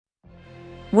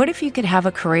What if you could have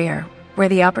a career where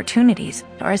the opportunities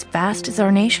are as vast as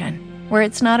our nation, where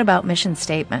it's not about mission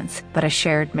statements, but a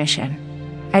shared mission?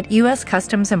 At U.S.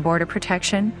 Customs and Border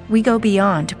Protection, we go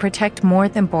beyond to protect more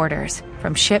than borders.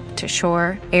 From ship to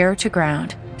shore, air to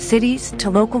ground, cities to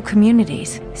local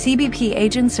communities, CBP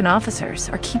agents and officers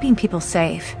are keeping people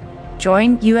safe.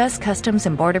 Join U.S. Customs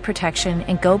and Border Protection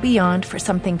and go beyond for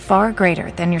something far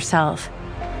greater than yourself.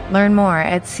 Learn more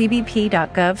at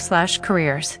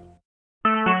cbp.gov/careers.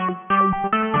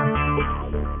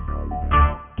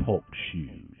 Talk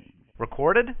shoes.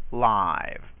 Recorded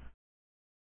live.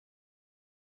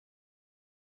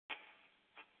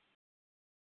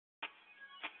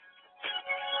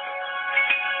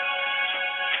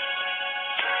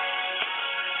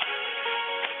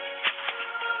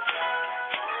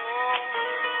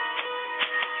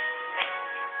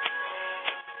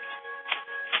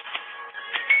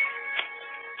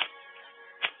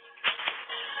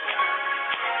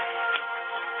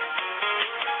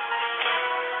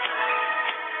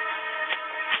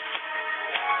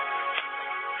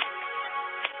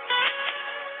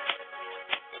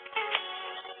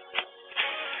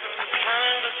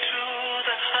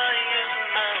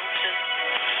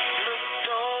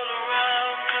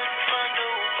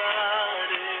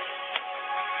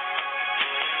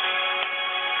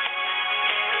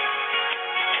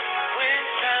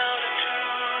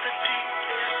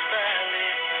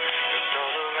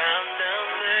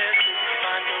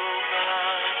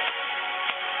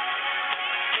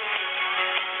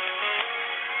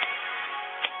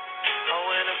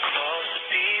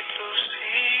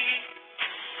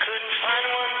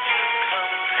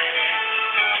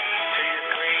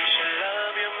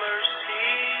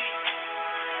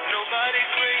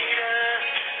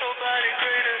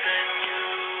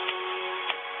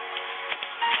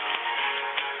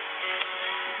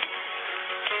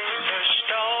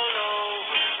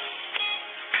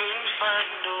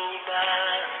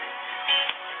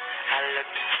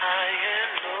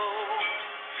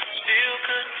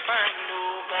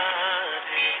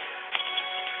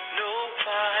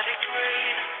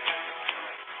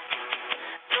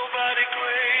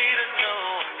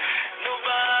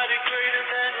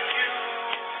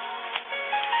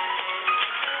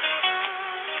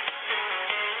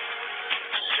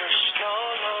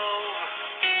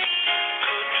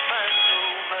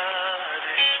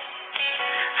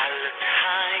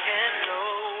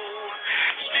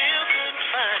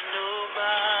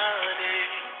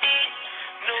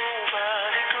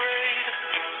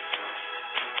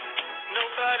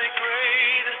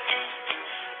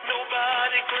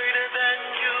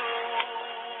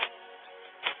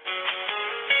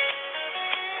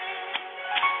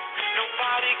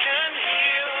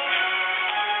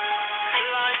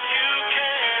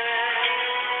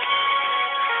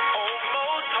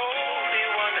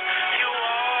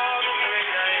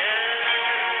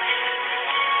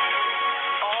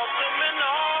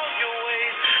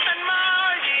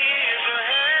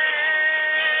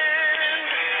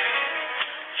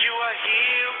 You are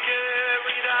here,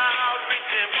 carried out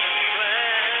redemption.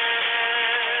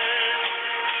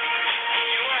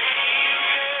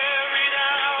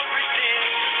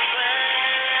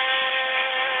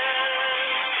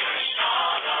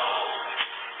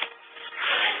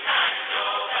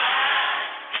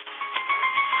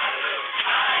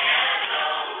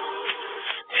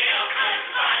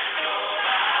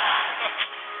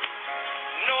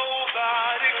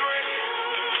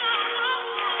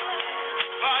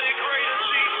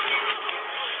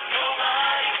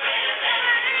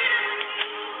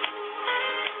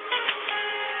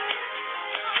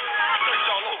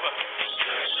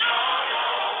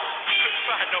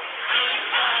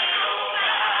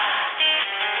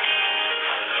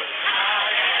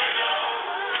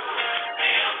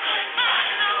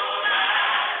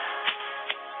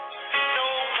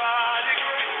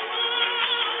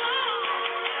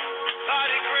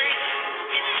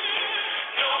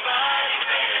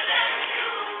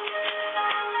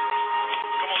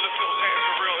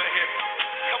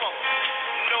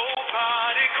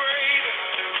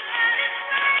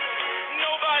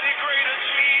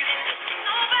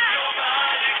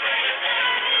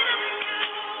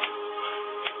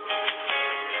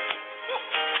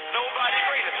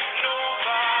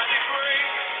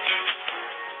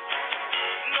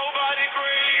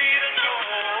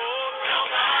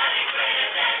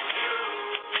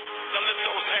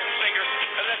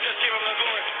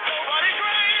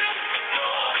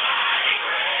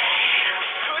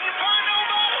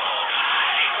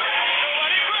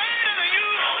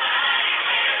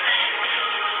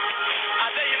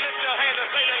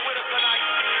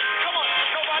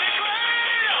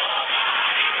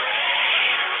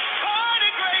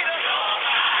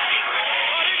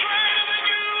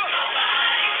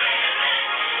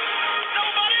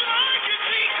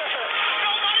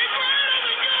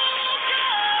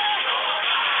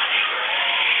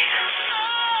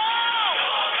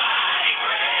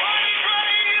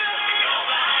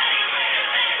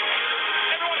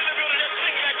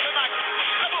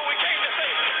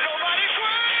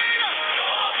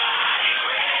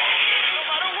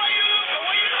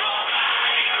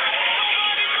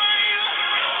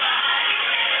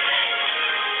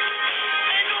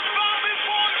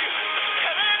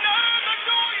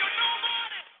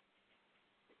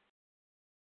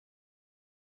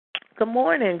 Good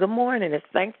morning. Good morning. It's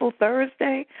Thankful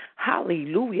Thursday.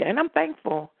 Hallelujah. And I'm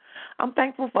thankful. I'm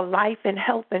thankful for life and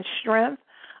health and strength.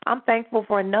 I'm thankful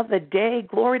for another day.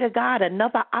 Glory to God.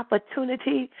 Another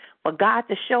opportunity for God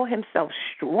to show himself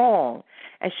strong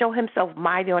and show himself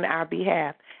mighty on our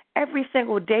behalf. Every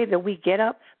single day that we get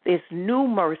up, there's new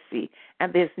mercy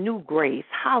and there's new grace.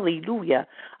 Hallelujah.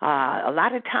 A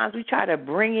lot of times we try to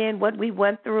bring in what we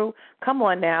went through, come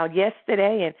on now,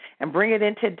 yesterday and bring it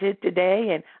into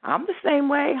today. And I'm the same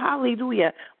way.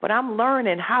 Hallelujah. But I'm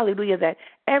learning, hallelujah, that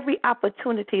every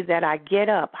opportunity that I get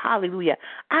up, hallelujah,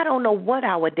 I don't know what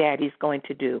our daddy's going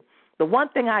to do. The one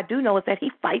thing I do know is that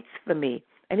he fights for me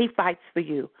and he fights for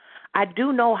you. I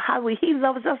do know how he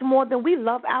loves us more than we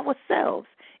love ourselves.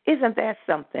 Isn't that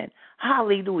something?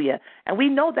 Hallelujah. And we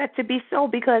know that to be so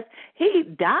because he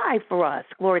died for us,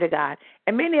 glory to God.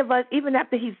 And many of us, even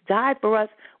after he's died for us,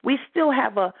 we still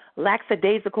have a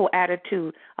lackadaisical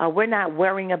attitude. We're not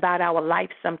worrying about our life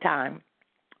sometimes.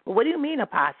 What do you mean,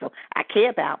 Apostle? I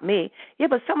care about me. Yeah,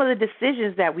 but some of the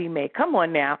decisions that we make, come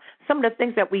on now, some of the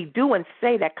things that we do and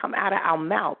say that come out of our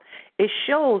mouth, it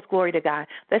shows, glory to God,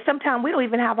 that sometimes we don't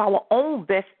even have our own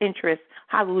best interests,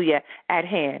 hallelujah, at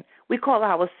hand. We call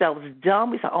ourselves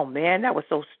dumb. We say, oh, man, that was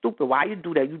so stupid. Why you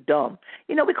do that? You dumb.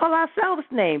 You know, we call ourselves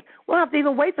names. We don't have to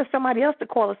even wait for somebody else to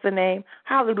call us a name.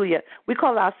 Hallelujah. We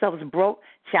call ourselves broke.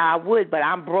 Child would, but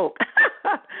I'm broke.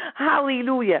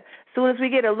 Hallelujah. As soon as we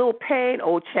get a little pain,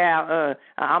 oh, child,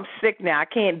 I'm sick now. I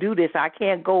can't do this. I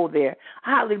can't go there.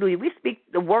 Hallelujah. We speak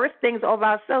the worst things over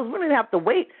ourselves. We don't even have to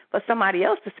wait for somebody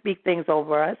else to speak things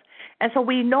over us. And so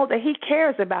we know that he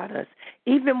cares about us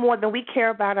even more than we care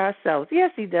about ourselves.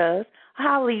 Yes, he does.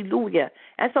 Hallelujah.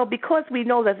 And so because we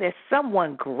know that there's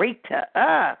someone greater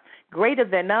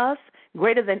than us,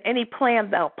 greater than any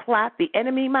plan or plot the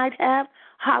enemy might have,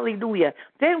 hallelujah,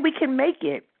 then we can make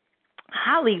it.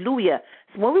 Hallelujah.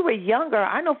 So when we were younger,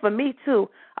 I know for me too,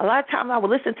 a lot of times I would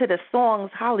listen to the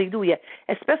songs, hallelujah,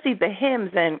 especially the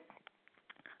hymns, and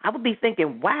I would be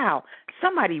thinking, wow,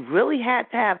 somebody really had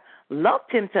to have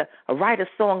loved him to write a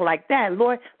song like that.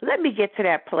 Lord, let me get to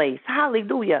that place.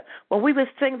 Hallelujah. When we would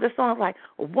sing the song like,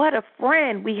 what a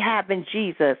friend we have in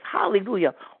Jesus.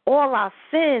 Hallelujah. All our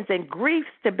sins and griefs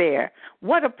to bear.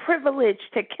 What a privilege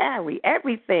to carry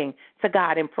everything to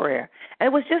God in prayer. And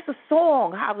it was just a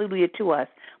song, hallelujah, to us.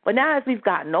 But now as we've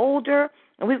gotten older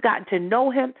and we've gotten to know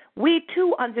him, we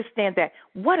too understand that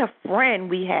what a friend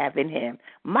we have in him.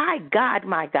 My God,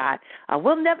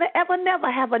 we'll never, ever,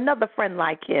 never have another friend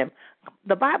like him.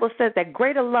 The Bible says that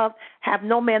greater love have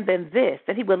no man than this,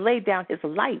 that he would lay down his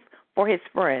life for his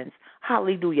friends.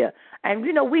 Hallelujah. And,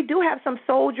 you know, we do have some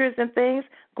soldiers and things,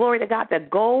 glory to God,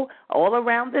 that go all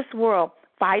around this world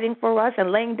fighting for us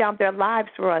and laying down their lives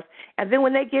for us. And then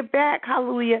when they get back,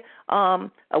 hallelujah,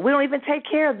 we don't even take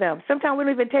care of them. Sometimes we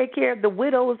don't even take care of the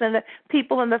widows and the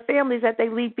people and the families that they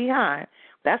leave behind.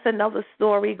 That's another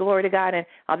story, glory to God, and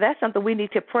that's something we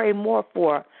need to pray more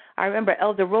for. I remember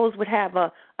Elder Rose would have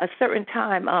a certain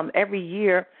time every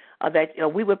year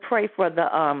that we would pray for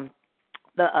the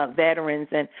veterans,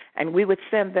 and we would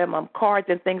send them cards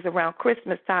and things around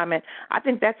Christmas time, and I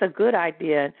think that's a good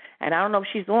idea. And I don't know if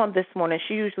she's on this morning.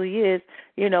 She usually is,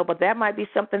 you know, but that might be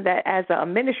something that as a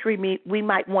ministry we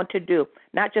might want to do,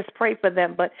 not just pray for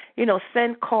them, but, you know,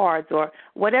 send cards or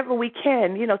whatever we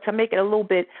can, you know, to make it a little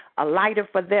bit lighter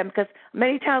for them, because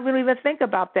many times we don't even think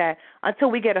about that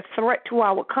until we get a threat to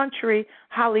our country.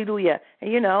 Hallelujah.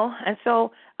 You know, and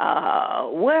so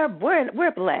we're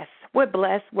blessed. We're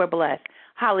blessed.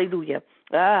 Hallelujah.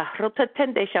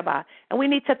 And we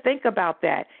need to think about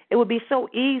that. It would be so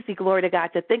easy, glory to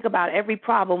God, to think about every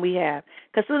problem we have.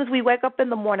 Because as soon as we wake up in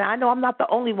the morning, I know I'm not the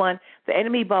only one. The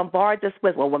enemy bombards us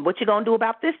with, well, what you going to do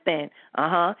about this then?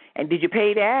 And did you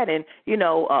pay that? And, you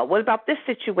know, what about this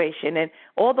situation? And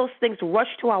all those things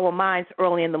rush to our minds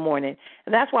early in the morning.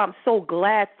 And that's why I'm so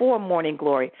glad for Morning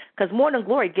Glory, because Morning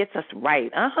Glory gets us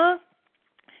right.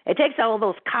 It takes out all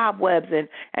those cobwebs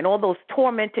and all those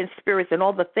tormenting spirits and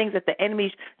all the things that the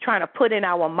enemy's trying to put in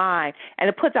our mind, and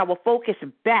it puts our focus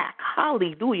back,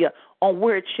 hallelujah, on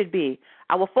where it should be.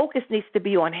 Our focus needs to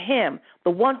be on him,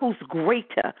 the one who's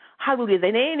greater, hallelujah,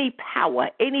 than any power,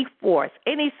 any force,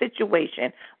 any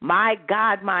situation. My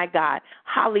God,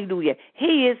 hallelujah.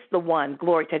 He is the one,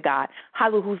 glory to God,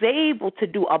 hallelujah, who's able to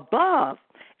do above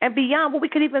and beyond what we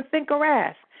could even think or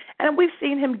ask. And we've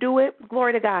seen him do it,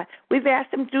 glory to God. We've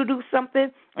asked him to do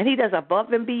something, and he does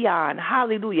above and beyond.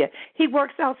 Hallelujah. He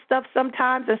works out stuff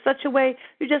sometimes in such a way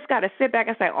you just got to sit back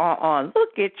and say,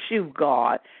 look at you,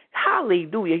 God.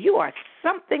 Hallelujah. You are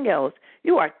something else.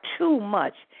 You are too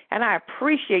much, and I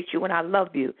appreciate you and I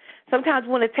love you. Sometimes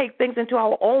we want to take things into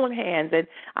our own hands, and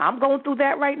I'm going through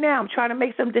that right now. I'm trying to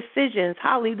make some decisions.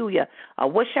 Hallelujah.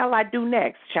 What shall I do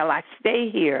next? Shall I stay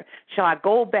here? Shall I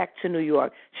go back to New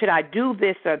York? Should I do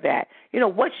this or that?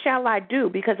 What shall I do?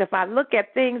 Because if I look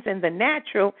at things in the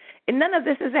natural, and none of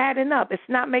this is adding up. It's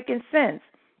not making sense.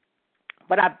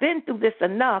 But I've been through this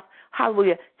enough,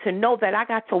 hallelujah, to know that I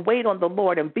got to wait on the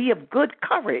Lord and be of good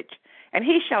courage. And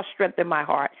he shall strengthen my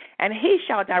heart, and he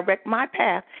shall direct my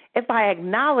path if I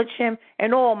acknowledge him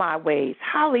in all my ways.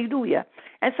 Hallelujah.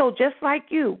 And so just like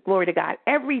you, glory to God,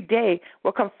 every day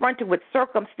we're confronted with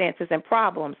circumstances and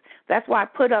problems. That's why I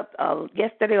put up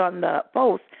yesterday on the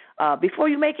post, before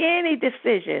you make any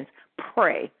decisions,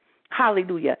 pray.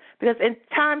 Hallelujah. Because in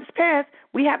times past,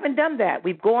 we haven't done that.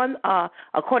 We've gone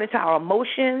according to our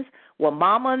emotions, what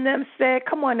Mama and them said,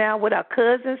 come on now, what our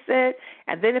cousin said,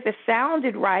 and then if it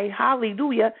sounded right,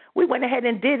 hallelujah, we went ahead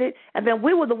and did it, and then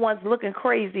we were the ones looking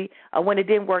crazy when it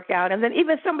didn't work out. And then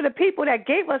even some of the people that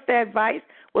gave us the advice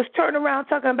was turning around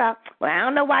talking about, well, I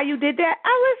don't know why you did that.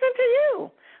 I listened to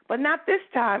you, but not this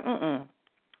time.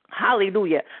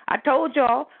 Hallelujah. I told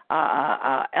y'all,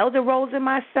 Elder Rose and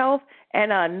myself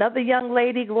and another young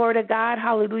lady, glory to God,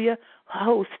 hallelujah,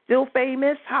 who's still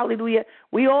famous, hallelujah.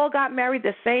 We all got married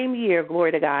the same year,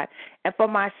 glory to God. And for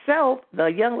myself, the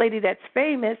young lady that's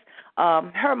famous,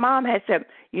 her mom had said,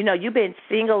 you've been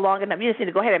single long enough. You just need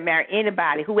to go ahead and marry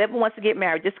anybody. Whoever wants to get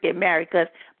married, just get married because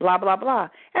blah, blah, blah.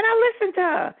 And I listened to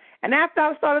her. And after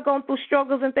I started going through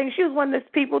struggles and things, she was one of those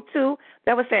people, too,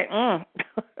 that was saying,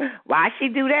 why she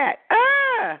do that?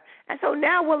 And so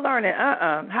now we're learning,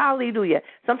 hallelujah.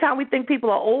 Sometimes we think people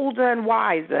are older and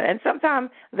wiser, and sometimes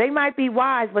they might be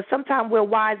wise, but sometimes we're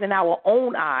wise in our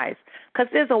own eyes, because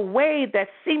there's a way that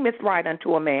seemeth right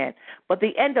unto a man, but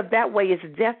the end of that way is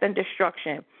death and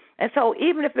destruction. And so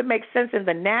even if it makes sense in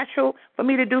the natural for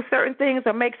me to do certain things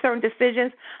or make certain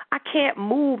decisions, I can't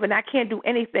move and I can't do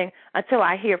anything until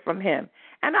I hear from him.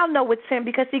 And I'll know it's him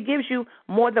because he gives you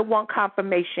more than one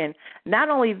confirmation. Not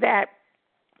only that,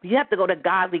 you have to go to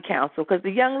godly counsel, because the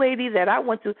young lady that I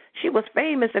went to, she was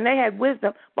famous and they had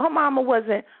wisdom, but her mama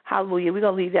wasn't. Hallelujah. We're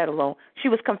going to leave that alone. She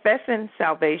was confessing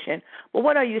salvation. But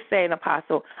what are you saying,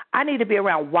 Apostle? I need to be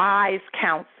around wise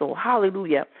counsel.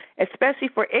 Hallelujah. Especially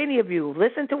for any of you.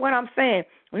 Listen to what I'm saying.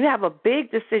 When you have a big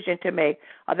decision to make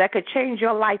that could change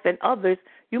your life and others,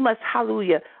 you must,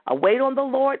 hallelujah, wait on the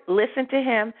Lord, listen to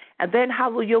him, and then,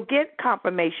 hallelujah, you'll get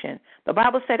confirmation. The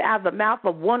Bible said, out of the mouth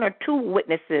of one or two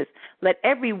witnesses, let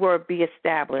every word be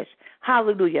established.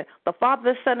 Hallelujah. The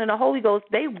Father, the Son, and the Holy Ghost,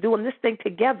 they're doing this thing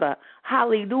together.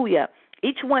 Hallelujah.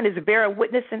 Each one is bearing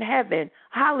witness in heaven.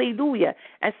 Hallelujah.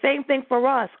 And same thing for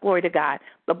us, glory to God.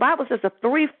 The Bible says a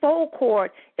threefold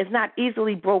cord is not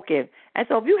easily broken. And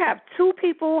so if you have two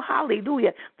people,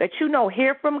 hallelujah, that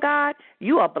hear from God,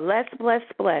 you are blessed,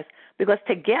 blessed, blessed. Because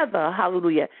together,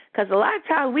 hallelujah, because a lot of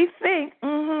times we think,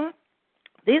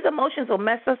 these emotions will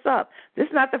mess us up. This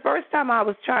is not the first time I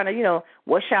was trying to,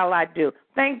 what shall I do?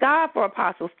 Thank God for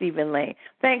Apostle Stephen Lane.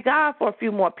 Thank God for a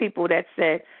few more people that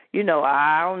said,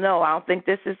 I don't know. I don't think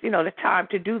this is, the time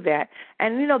to do that.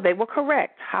 And, they were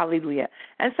correct. Hallelujah.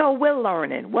 And so we're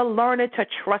learning. We're learning to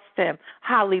trust him.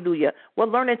 Hallelujah. We're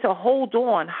learning to hold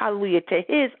on, hallelujah, to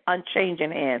his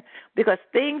unchanging hand, because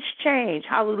things change.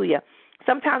 Hallelujah.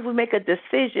 Sometimes we make a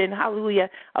decision, hallelujah,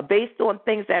 based on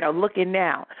things that are looking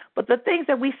now. But the things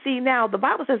that we see now, the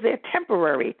Bible says they're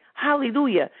temporary,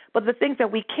 hallelujah. But the things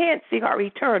that we can't see are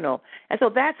eternal. And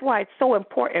so that's why it's so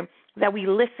important that we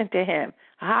listen to him,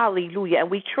 hallelujah,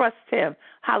 and we trust him,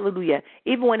 hallelujah,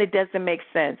 even when it doesn't make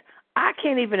sense. I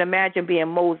can't even imagine being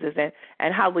Moses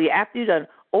and hallelujah, after you done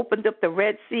opened up the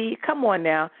Red Sea, come on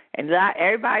now, and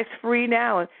everybody's free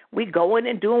now, and we going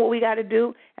and doing what we got to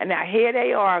do, and now here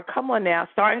they are, come on now,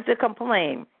 starting to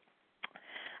complain.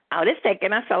 Oh, this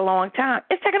taking us a long time.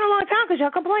 It's taking a long time because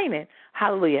y'all complaining.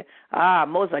 Hallelujah.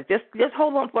 Moses, like, just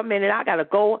hold on for a minute. I got to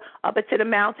go up into the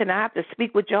mountain. I have to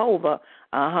speak with Jehovah.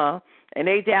 And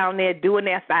they down there doing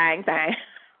their thing.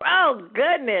 Oh,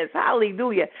 goodness.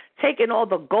 Hallelujah. Taking all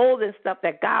the gold and stuff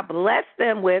that God blessed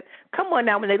them with. Come on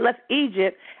now, when they left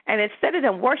Egypt, and instead of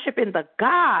them worshiping the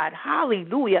God,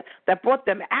 hallelujah, that brought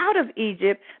them out of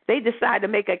Egypt, they decided to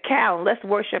make a cow and let's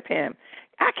worship him.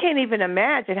 I can't even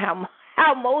imagine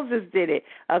how Moses did it.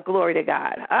 Glory to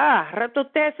God.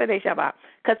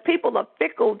 Because people are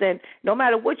fickle, and no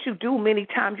matter what you do many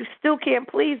times, you still can't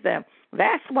please them.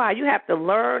 That's why you have to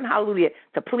learn, hallelujah,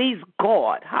 to please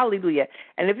God. Hallelujah.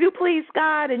 And if you please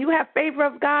God and you have favor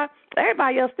of God,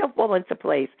 everybody else still fall into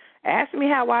place. Ask me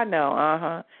how I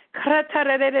know.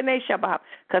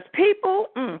 Because people,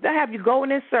 they'll have you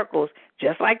going in circles,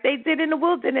 just like they did in the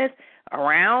wilderness,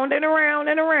 around and around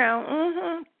and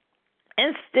around.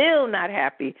 And still not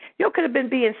happy. You could have been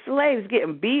being slaves,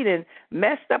 getting beaten,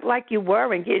 messed up like you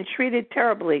were, and getting treated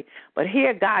terribly. But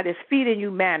here God is feeding you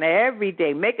manna every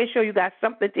day, making sure you got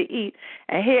something to eat.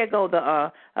 And here go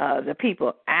the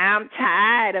people. I'm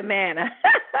tired of manna.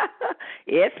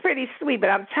 Yeah, it's pretty sweet, but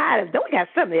I'm tired of. Don't we got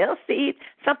something else to eat?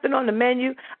 Something on the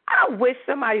menu? I wish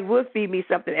somebody would feed me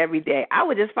something every day. I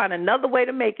would just find another way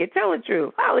to make it. Tell the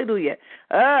truth. Hallelujah.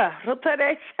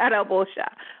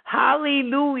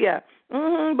 Hallelujah.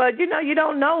 But, you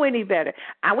don't know any better.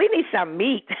 We need some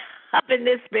meat up in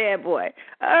this bad boy.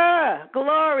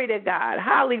 Glory to God.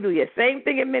 Hallelujah. Same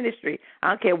thing in ministry. I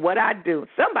don't care what I do.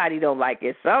 Somebody don't like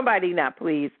it. Somebody not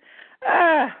pleased.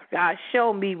 God,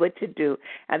 show me what to do.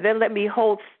 And then let me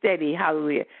hold steady.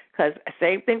 Hallelujah. Because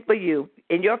same thing for you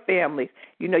in your families.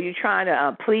 You're trying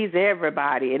to please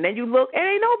everybody. And then you look, and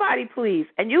ain't nobody pleased.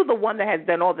 And you're the one that has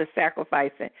done all the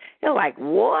sacrificing. You're like,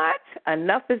 what?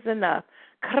 Enough is enough.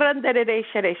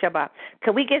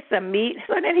 Can we get some meat?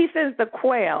 So then he sends the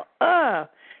quail.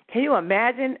 Can you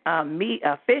imagine meat,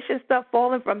 fish and stuff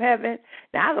falling from heaven?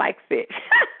 Now, I like fish,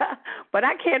 but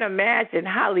I can't imagine,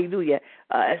 hallelujah,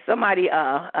 somebody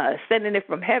sending it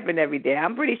from heaven every day.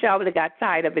 I'm pretty sure I would have got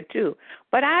tired of it too.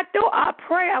 But I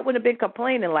pray I wouldn't have been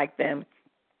complaining like them.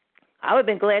 I would have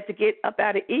been glad to get up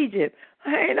out of Egypt.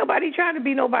 Ain't nobody trying to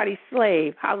be nobody's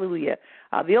slave. Hallelujah.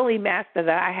 The only master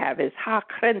that I have is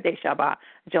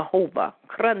Jehovah.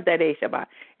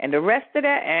 And the rest of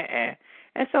that,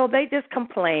 And so they just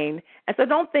complain. And so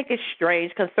don't think it's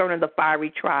strange concerning the fiery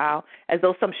trial, as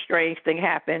though some strange thing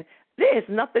happened. There is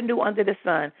nothing new under the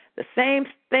sun. The same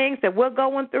things that we're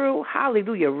going through,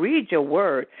 hallelujah, read your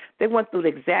word. They went through the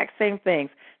exact same things.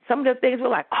 Some of the things were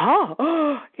like,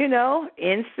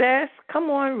 incest. Come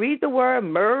on, read the word,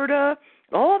 murder,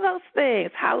 all those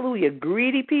things. Hallelujah.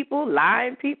 Greedy people,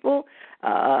 lying people,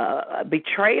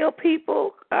 betrayal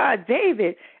people.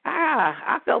 David,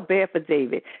 I felt bad for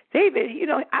David. David,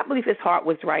 I believe his heart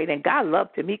was right, and God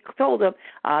loved him. He told him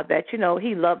that,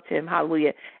 he loved him.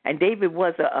 Hallelujah. And David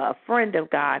was a friend of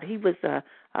God. He was a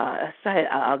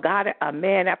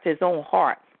man after his own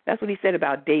heart. That's what he said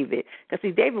about David. Because,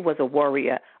 see, David was a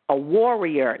warrior,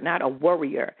 not a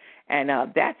worrier. And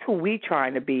that's who we're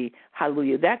trying to be.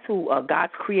 Hallelujah. That's who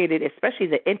God's created, especially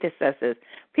the intercessors.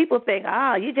 People think,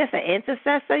 you're just an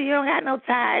intercessor. You don't have no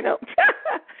title.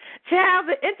 Child,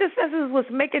 the intercessors was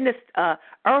making this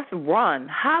earth run.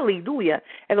 Hallelujah.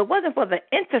 If it wasn't for the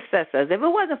intercessors, if it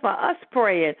wasn't for us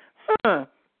praying, can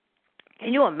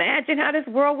you imagine how this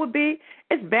world would be?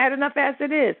 It's bad enough as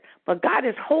it is. But God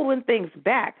is holding things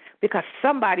back because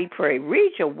somebody prayed.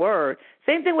 Read your word.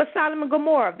 Same thing with Sodom and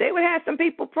Gomorrah. If they would have some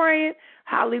people praying,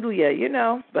 hallelujah,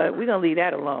 but we're going to leave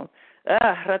that alone.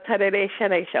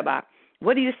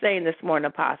 What are you saying this morning,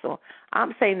 Apostle?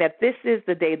 I'm saying that this is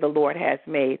the day the Lord has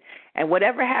made. And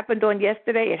whatever happened on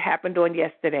yesterday, it happened on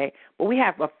yesterday. But we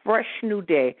have a fresh new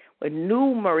day with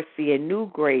new mercy and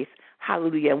new grace.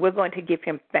 Hallelujah. And we're going to give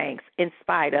him thanks in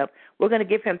spite of. We're going to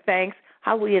give him thanks,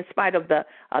 hallelujah, in spite of the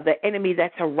enemy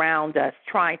that's around us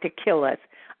trying to kill us.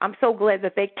 I'm so glad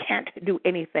that they can't do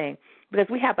anything because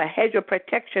we have a hedge of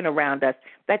protection around us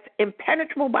that's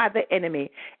impenetrable by the enemy.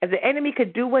 If the enemy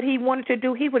could do what he wanted to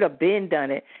do, he would have been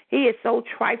done it. He is so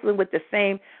trifling with the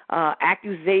same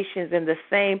accusations and the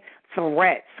same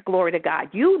threats. Glory to God.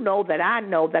 You know that I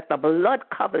know that the blood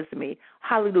covers me.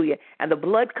 Hallelujah. And the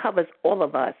blood covers all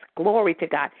of us. Glory to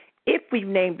God. If we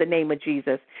name the name of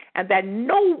Jesus, and that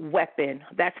no weapon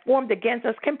that's formed against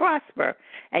us can prosper.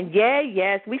 And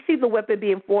yes, we see the weapon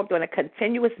being formed on a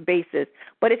continuous basis,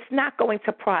 but it's not going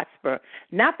to prosper.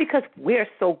 Not because we're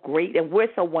so great and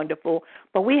we're so wonderful,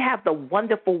 but we have the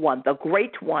wonderful one, the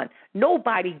great one,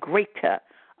 nobody greater,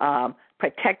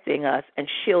 protecting us and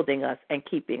shielding us and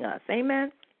keeping us.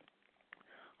 Amen?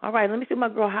 All right, let me see what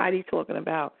my girl Heidi talking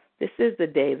about. This is the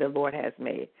day the Lord has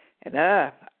made. And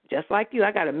just like you,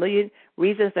 I got a million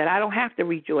reasons that I don't have to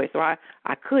rejoice, or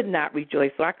I could not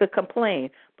rejoice, or I could complain,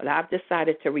 but I've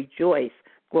decided to rejoice.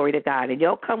 Glory to God. And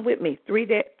y'all come with me three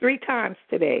times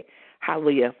today.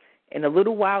 Hallelujah. In a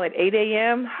little while at 8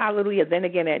 a.m., hallelujah, then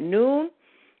again at noon,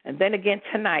 and then again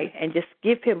tonight, and just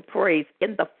give him praise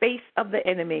in the face of the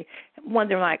enemy. I'm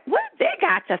wondering, like, what they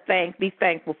got to be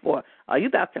thankful for? Are you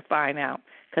about to find out?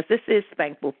 Because this is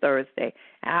Thankful Thursday.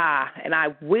 And I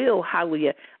will,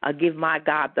 hallelujah, give my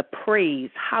God the praise,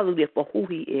 hallelujah, for who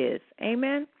he is.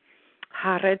 Amen.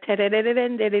 They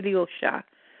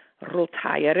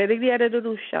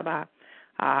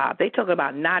talk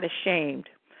about not ashamed,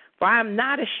 For I am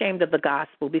not ashamed of the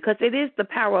gospel, because it is the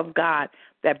power of God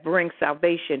that brings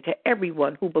salvation to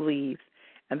everyone who believes.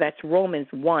 And that's Romans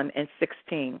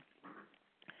 1:16.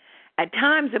 At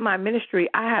times in my ministry,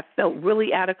 I have felt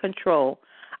really out of control.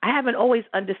 I haven't always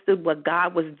understood what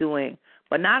God was doing,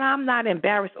 but now I'm not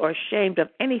embarrassed or ashamed of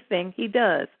anything he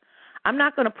does. I'm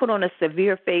not going to put on a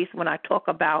severe face when I talk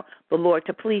about the Lord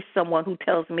to please someone who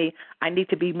tells me I need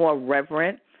to be more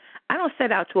reverent. I don't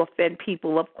set out to offend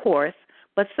people, of course,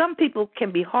 but some people can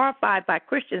be horrified by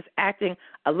Christians acting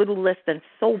a little less than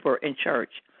sober in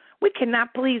church. We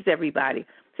cannot please everybody.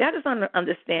 See, I just don't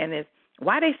understand is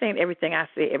why they saying everything I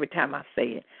say every time I say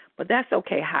it. But that's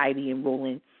okay, Heidi and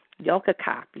Roland. Y'all could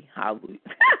copy. Hallelujah.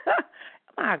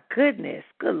 My goodness.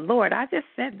 Good Lord. I just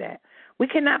said that. We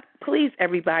cannot please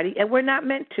everybody, and we're not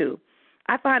meant to.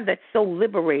 I find that so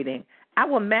liberating.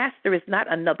 Our master is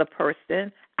not another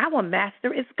person. Our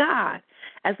master is God.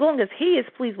 As long as he is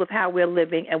pleased with how we're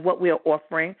living and what we're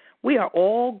offering, we are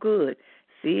all good.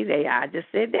 See, I just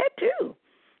said that too.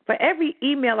 For every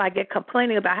email I get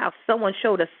complaining about how someone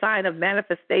showed a sign of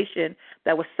manifestation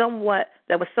that was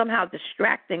somehow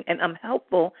distracting and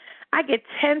unhelpful, I get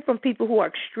 10 from people who are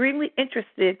extremely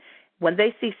interested when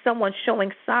they see someone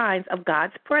showing signs of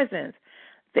God's presence.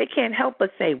 They can't help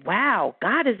but say, wow,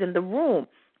 God is in the room.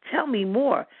 Tell me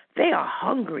more. They are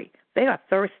hungry. They are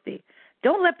thirsty.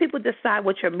 Don't let people decide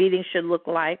what your meeting should look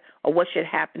like or what should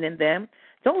happen in them.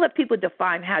 Don't let people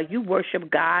define how you worship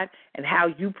God and how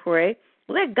you pray.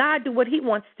 Let God do what he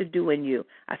wants to do in you.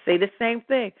 I say the same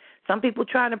thing. Some people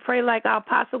trying to pray like our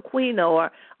Apostle Queen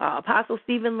or Apostle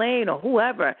Stephen Lane or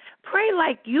whoever. Pray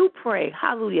like you pray.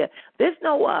 Hallelujah. There's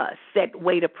no set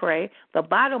way to pray. The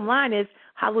bottom line is,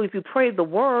 hallelujah, if you pray the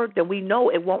word, then we know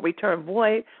it won't return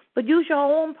void. But use your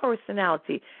own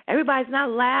personality. Everybody's not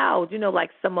loud,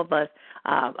 like some of us.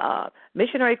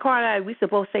 Missionary Carter, we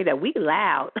supposed to say that we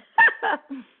loud.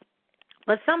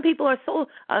 But some people are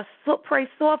so pray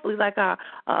softly, like our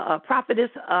prophetess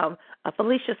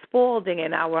Felicia Spalding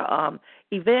and our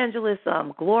evangelist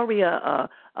Gloria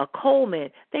Coleman.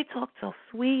 They talk so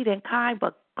sweet and kind,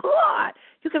 but God,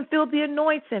 you can feel the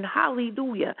anointing.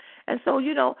 Hallelujah. And so,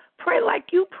 pray like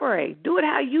you pray. Do it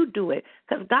how you do it,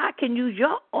 because God can use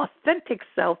your authentic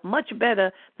self much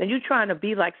better than you trying to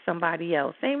be like somebody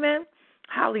else. Amen.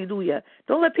 Hallelujah.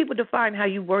 Don't let people define how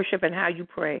you worship and how you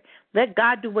pray. Let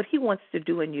God do what he wants to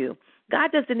do in you.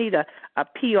 God doesn't need a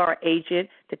PR agent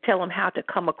to tell him how to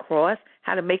come across,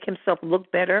 how to make himself look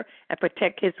better and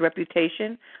protect his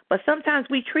reputation. But sometimes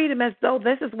we treat him as though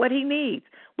this is what he needs.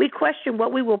 We question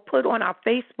what we will put on our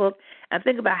Facebook and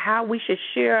think about how we should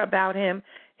share about him.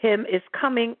 Him is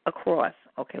coming across.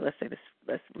 Okay, let's say this.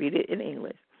 Let's read it in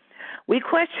English. We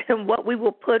question what we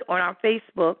will put on our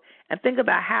Facebook and think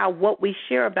about how what we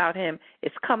share about him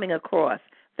is coming across.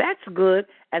 That's good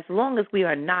as long as we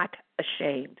are not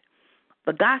ashamed.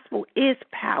 The gospel is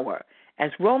power.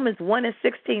 As Romans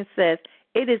 1:16 says,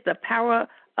 it is the power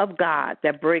of God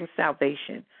that brings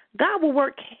salvation. God will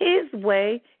work his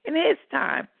way in his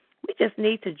time. We just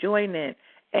need to join in.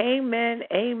 Amen,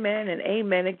 amen, and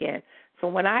amen again. So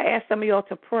when I ask some of y'all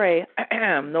to pray,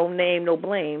 no name, no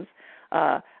blames,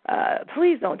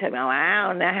 please don't tell me, I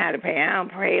don't know how to pray. I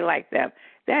don't pray like that.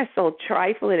 That's so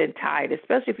trifling and tight,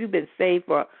 especially if you've been saved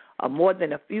for more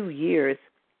than a few years.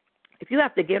 If you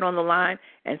have to get on the line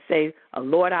and say,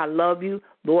 Lord, I love you.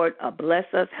 Lord, bless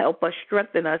us, help us,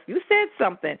 strengthen us. You said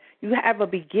something. You have a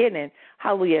beginning.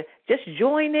 Hallelujah. Just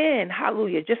join in.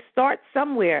 Hallelujah. Just start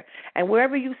somewhere. And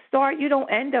wherever you start, you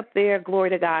don't end up there,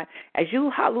 glory to God. As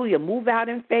you, hallelujah, move out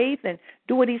in faith and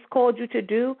do what he's called you to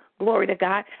do, glory to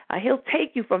God, he'll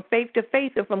take you from faith to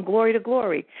faith and from glory to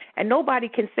glory. And nobody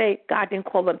can say God didn't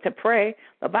call them to pray.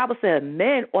 The Bible says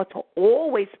men ought to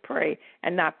always pray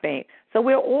and not faint. So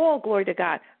we're all, glory to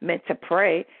God, meant to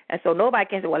pray. And so nobody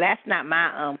can say, well, that's not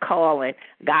my calling.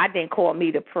 God didn't call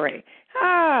me to pray.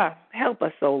 Help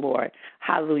us, oh Lord.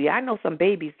 Hallelujah. I know some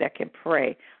babies that can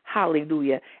pray.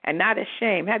 Hallelujah. And not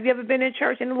ashamed. Have you ever been in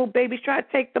church and the little babies try to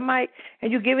take the mic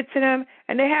and you give it to them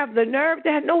and they have the nerve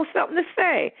to know something to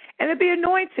say and they be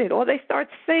anointed, or they start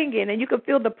singing and you can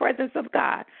feel the presence of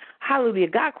God. Hallelujah.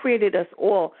 God created us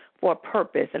all for a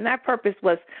purpose, and that purpose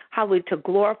was, hallelujah, to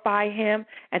glorify him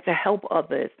and to help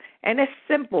others. And it's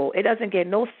simple. It doesn't get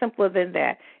no simpler than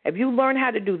that. If you learn how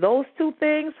to do those two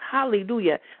things,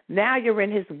 hallelujah, now you're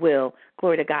in his will,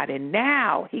 glory to God, and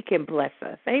now he can bless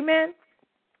us. Amen.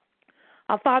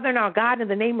 Our Father and our God, in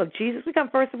the name of Jesus, we come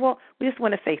first of all, we just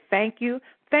want to say thank you.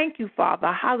 Thank you, Father,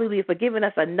 hallelujah, for giving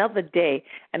us another day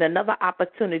and another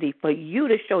opportunity for you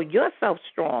to show yourself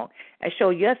strong and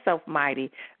show yourself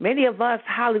mighty. Many of us,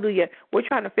 hallelujah, we're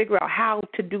trying to figure out how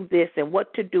to do this and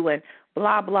what to do and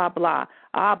blah, blah, blah.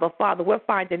 But Father, we're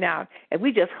finding out if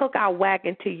we just hook our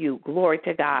wagon to you, glory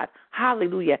to God,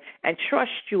 hallelujah, and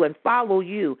trust you and follow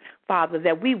you, Father,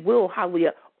 that we will,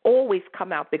 hallelujah, always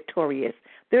come out victorious.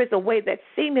 There is a way that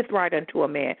seemeth right unto a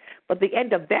man, but the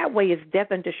end of that way is death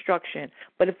and destruction.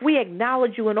 But if we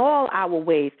acknowledge you in all our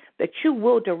ways, that you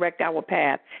will direct our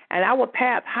path. And our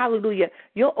path, hallelujah,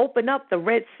 you'll open up the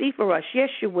Red Sea for us. Yes,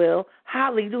 you will.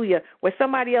 Hallelujah. Where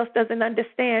somebody else doesn't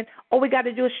understand, all we got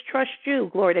to do is trust you,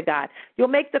 glory to God. You'll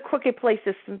make the crooked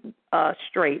places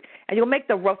straight, and you'll make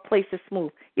the rough places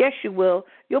smooth. Yes, you will.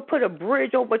 You'll put a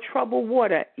bridge over troubled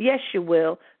water. Yes, you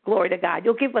will. Glory to God.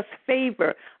 You'll give us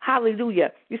favor.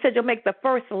 Hallelujah. You said you'll make the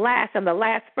first last and the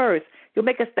last first. You'll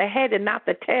make us the head and not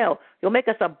the tail. You'll make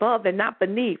us above and not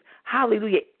beneath.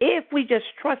 Hallelujah. If we just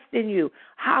trust in you.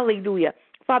 Hallelujah.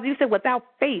 Father, you said without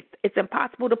faith, it's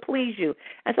impossible to please you.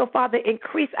 And so, Father,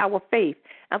 increase our faith.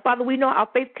 And, Father, we know our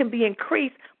faith can be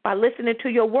increased by listening to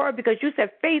your word because you said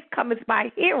faith comes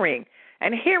by hearing,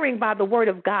 and hearing by the word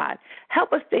of God.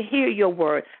 Help us to hear your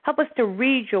word. Help us to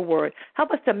read your word.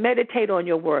 Help us to meditate on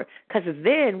your word, because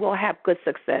then we'll have good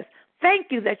success.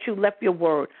 Thank you that you left your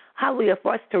word, hallelujah,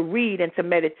 for us to read and to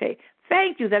meditate.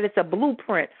 Thank you that it's a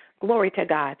blueprint, glory to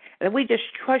God, and we just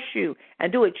trust you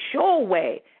and do it your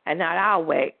way and not our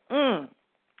way.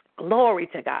 Glory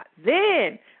to God.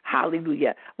 Then,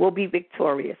 hallelujah, we'll be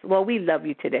victorious. Lord, we love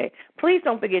you today. Please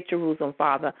don't forget Jerusalem,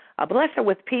 Father. Bless her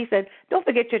with peace, and don't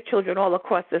forget your children all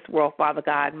across this world, Father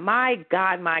God. My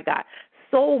God, my God.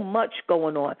 So much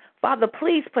going on. Father,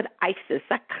 please put ISIS.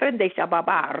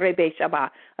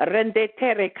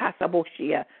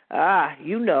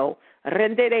 You know.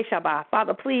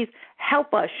 Father, please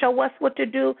help us, show us what to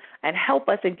do, and help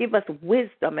us and give us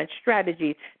wisdom and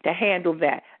strategy to handle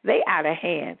that. They out of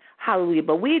hand. Hallelujah.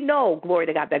 But we know, glory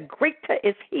to God, that greater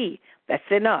is he that's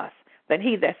in us than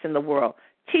he that's in the world.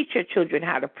 Teach your children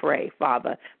how to pray,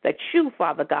 Father, that you,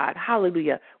 Father God,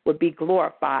 hallelujah, would be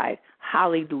glorified.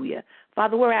 Hallelujah.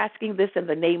 Father, we're asking this in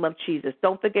the name of Jesus.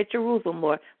 Don't forget Jerusalem,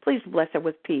 Lord. Please bless her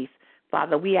with peace.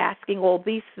 Father, we asking all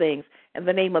these things in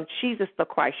the name of Jesus the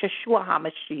Christ, Yeshua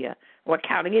HaMashiach. We're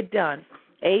counting it done.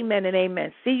 Amen and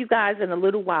amen. See you guys in a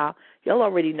little while. You'll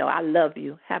already know I love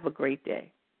you. Have a great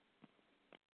day.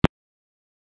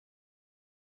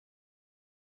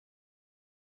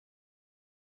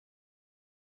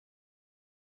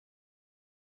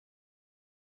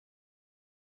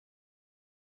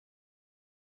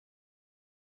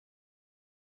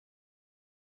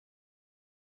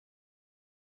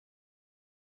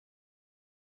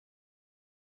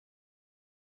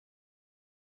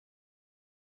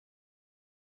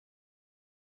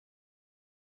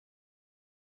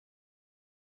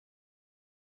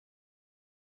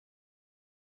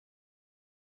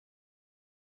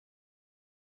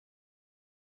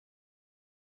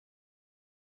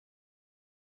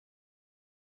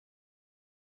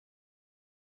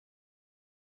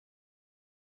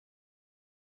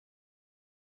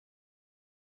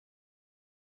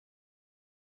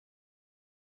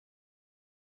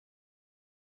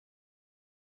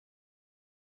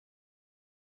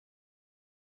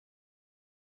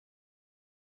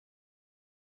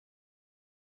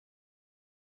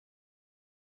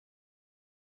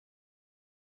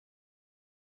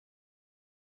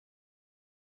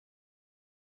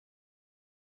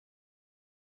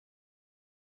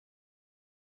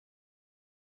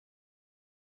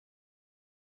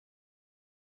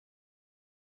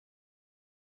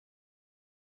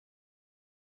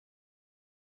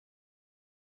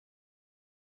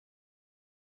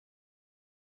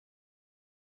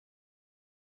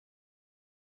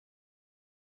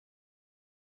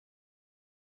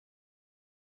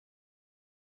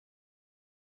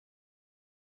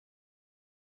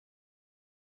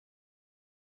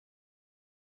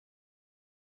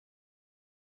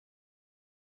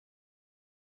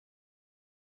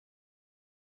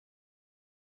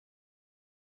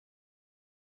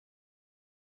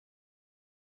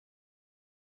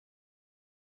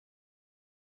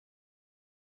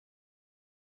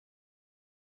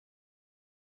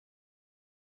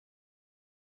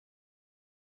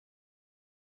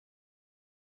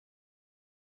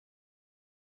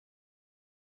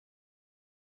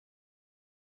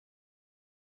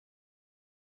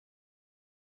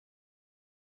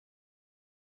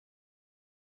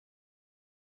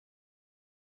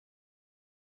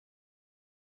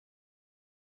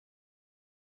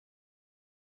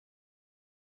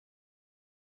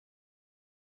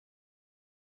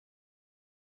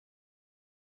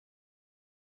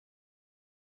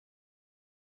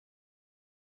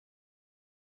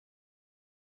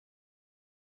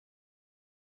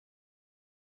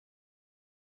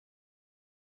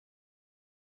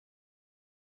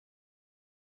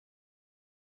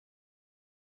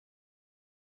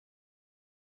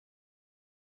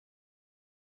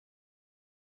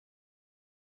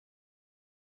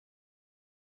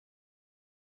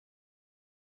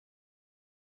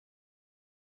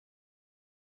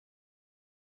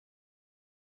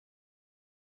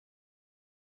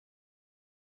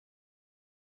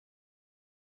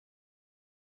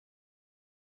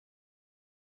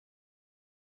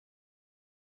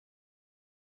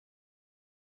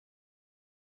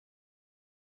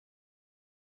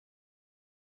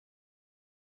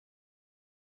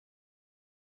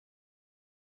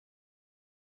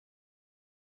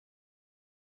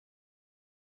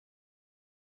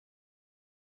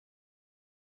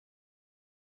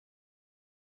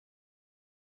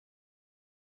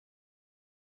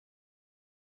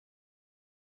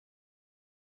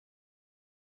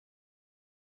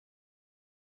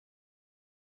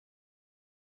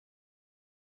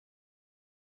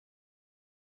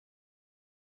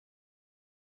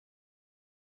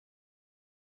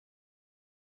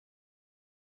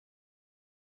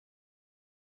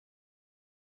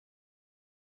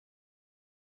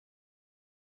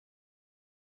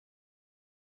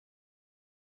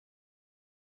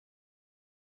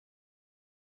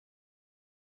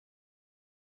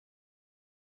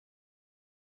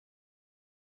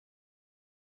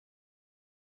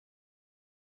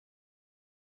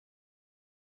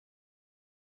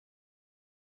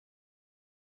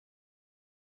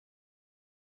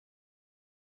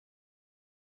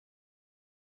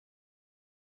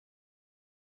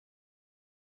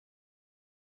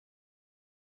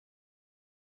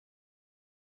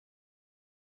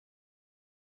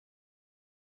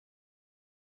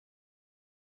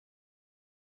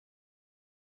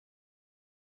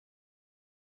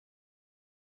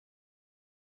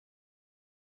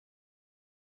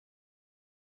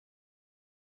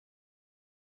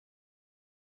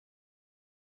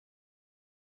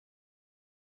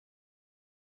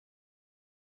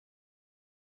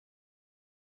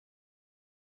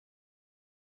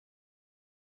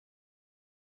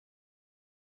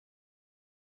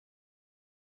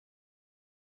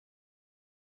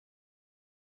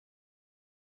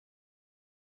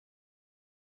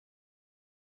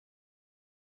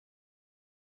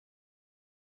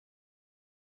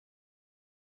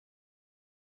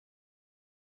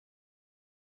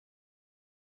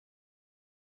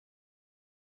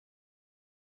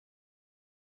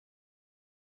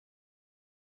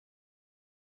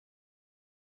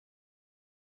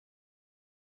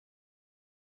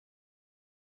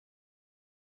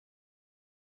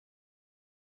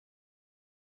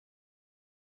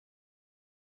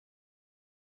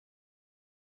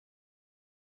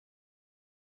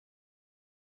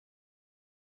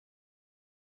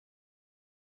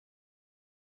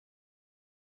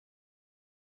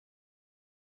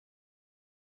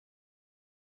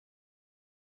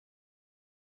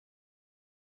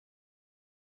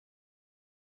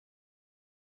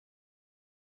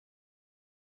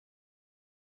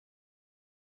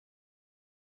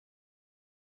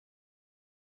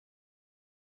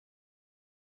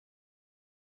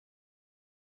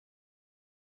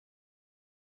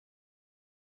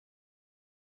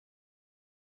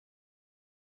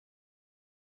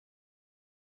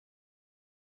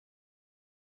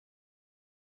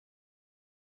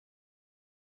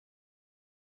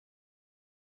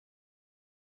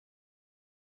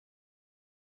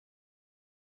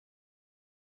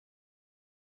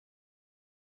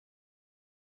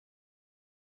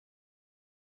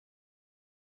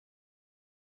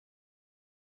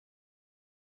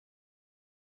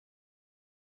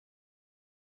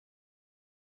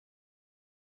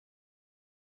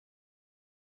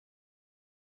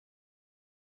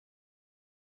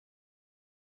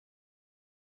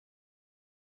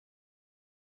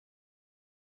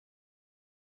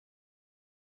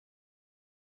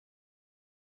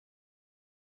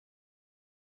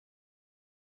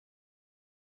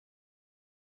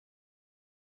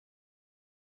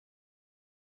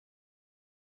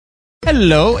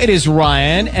 Hello, it is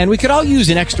Ryan, and we could all use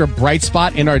an extra bright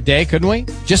spot in our day, couldn't we?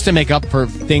 Just to make up for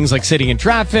things like sitting in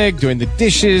traffic, doing the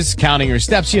dishes, counting your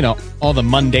steps, you know, all the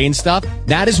mundane stuff.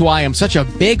 That is why I'm such a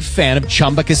big fan of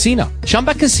Chumba Casino.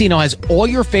 Chumba Casino has all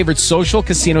your favorite social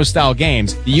casino-style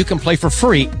games that you can play for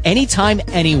free anytime,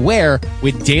 anywhere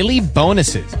with daily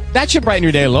bonuses. That should brighten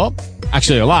your day a little.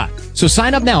 Actually, a lot. So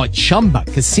sign up now at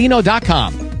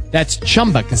ChumbaCasino.com. That's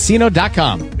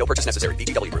ChumbaCasino.com. No purchase necessary.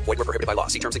 VGW Group. Void where prohibited by law.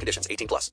 See terms and conditions. 18+.